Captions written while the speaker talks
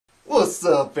What's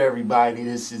up, everybody?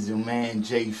 This is your man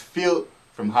Jay Field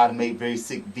from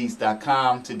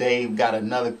howtomakeverysickbeats.com. Today we got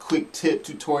another quick tip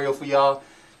tutorial for y'all.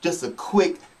 Just a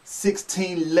quick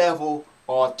 16 level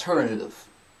alternative.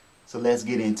 So let's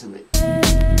get into it.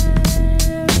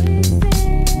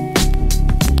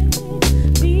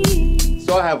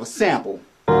 So I have a sample,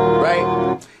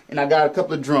 right? And I got a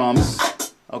couple of drums,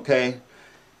 okay?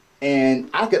 And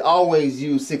I could always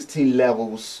use 16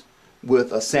 levels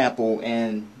with a sample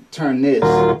and turn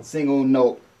this single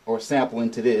note or sample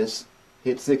into this,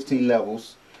 hit 16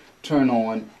 levels, turn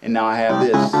on, and now I have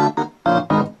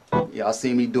this. Y'all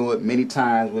see me do it many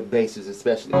times with basses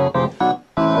especially.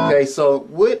 Okay, so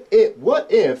what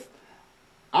if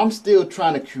I'm still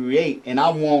trying to create and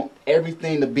I want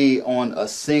everything to be on a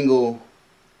single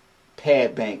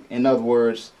pad bank? In other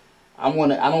words, I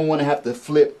don't want to have to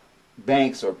flip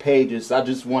banks or pages. I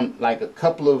just want like a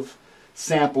couple of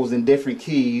samples in different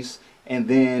keys, and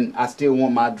then I still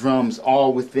want my drums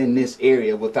all within this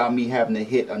area without me having to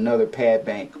hit another pad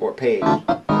bank or page.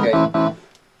 Okay,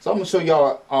 so I'm gonna show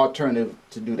y'all an alternative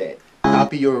to do that.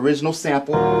 Copy your original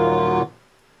sample,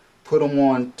 put them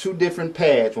on 2 different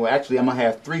pads. Well, actually I'm gonna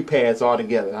have 3 pads all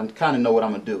together. I kind of know what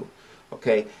I'm gonna do.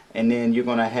 Okay, and then you're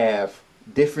gonna have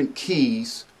different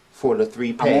keys for the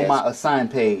 3 pads. I'm on my assign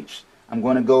page. I'm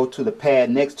gonna go to the pad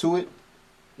next to it.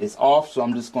 It's off, so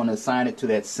I'm just going to assign it to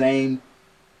that same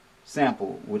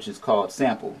sample, which is called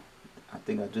sample. I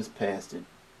think I just passed it.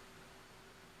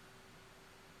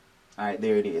 Alright,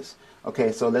 there it is.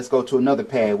 Okay, so let's go to another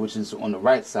pad, which is on the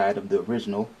right side of the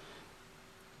original.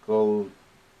 Go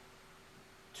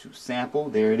to sample,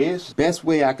 there it is. Best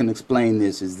way I can explain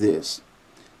this is this.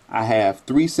 I have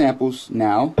 3 samples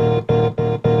now,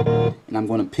 and I'm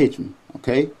going to pitch them,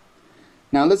 okay?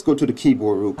 Now let's go to the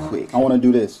keyboard real quick. I want to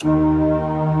do this.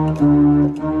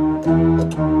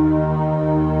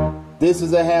 This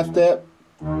is a half step.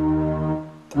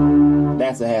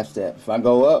 That's a half step. If I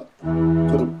go up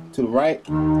to the right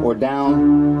or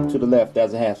down to the left,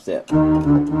 that's a half step.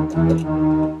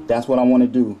 That's what I want to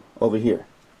do over here.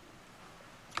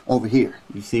 Over here.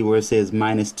 You see where it says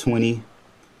 -20?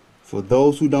 For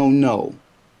those who don't know,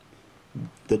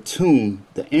 the tune,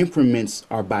 the increments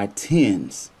are by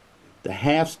tens. The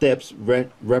half steps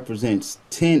represents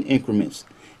 10 increments.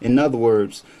 In other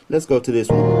words, let's go to this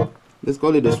one. Let's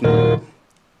go to this one.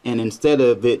 And instead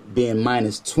of it being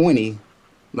 -20,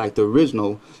 like the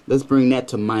original, let's bring that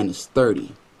to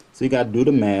 -30. So you got to do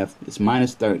the math. It's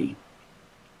 -30.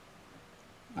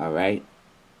 Alright.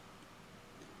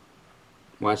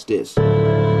 Watch this.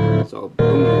 So,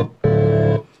 boom.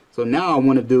 So now I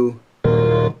want to do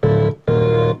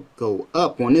go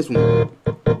up on this one.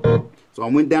 So I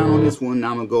went down on this one, now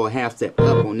I'm going to go a half step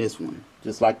up on this one.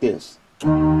 Just like this.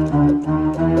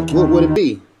 What would it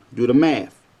be? Do the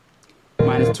math.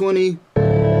 -20,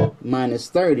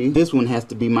 -30. This one has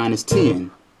to be -10.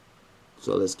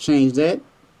 So let's change that.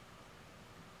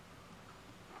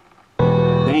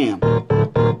 Bam.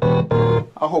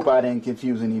 I hope I didn't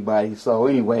confuse anybody. So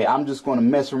anyway, I'm just going to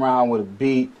mess around with a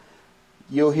beat.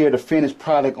 You'll hear the finished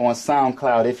product on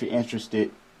SoundCloud if you're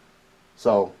interested.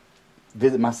 So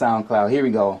visit my SoundCloud. Here we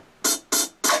go.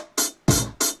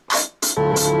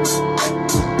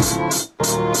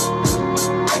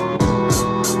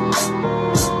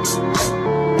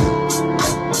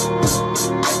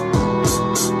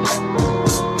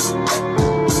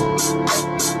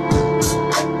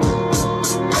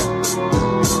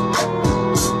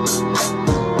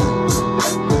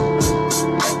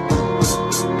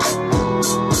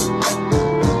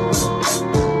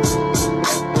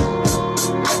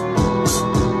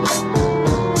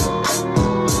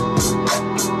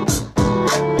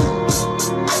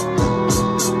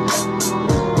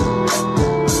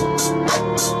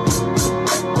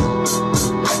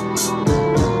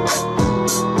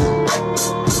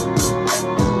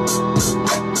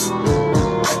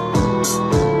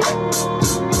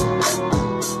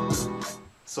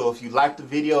 So if you like the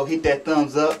video, hit that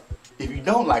thumbs up. If you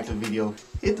don't like the video,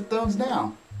 hit the thumbs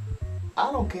down. I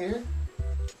don't care.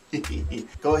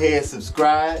 Go ahead and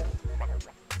subscribe.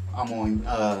 I'm on,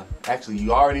 actually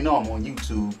you already know I'm on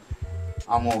YouTube.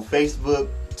 I'm on Facebook,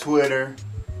 Twitter,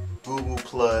 Google+.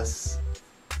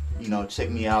 You know, check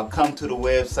me out. Come to the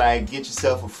website, get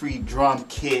yourself a free drum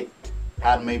kit.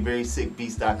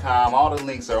 howtomakeverysickbeats.com. All the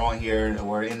links are on here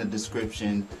or in the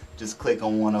description. Just click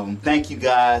on one of them. Thank you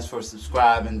guys for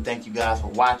subscribing. Thank you guys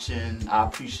for watching. I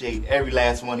appreciate every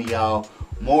last one of y'all.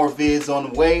 More vids on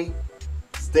the way.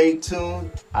 Stay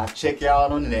tuned. I'll check y'all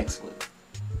out on the next one.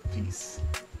 Peace.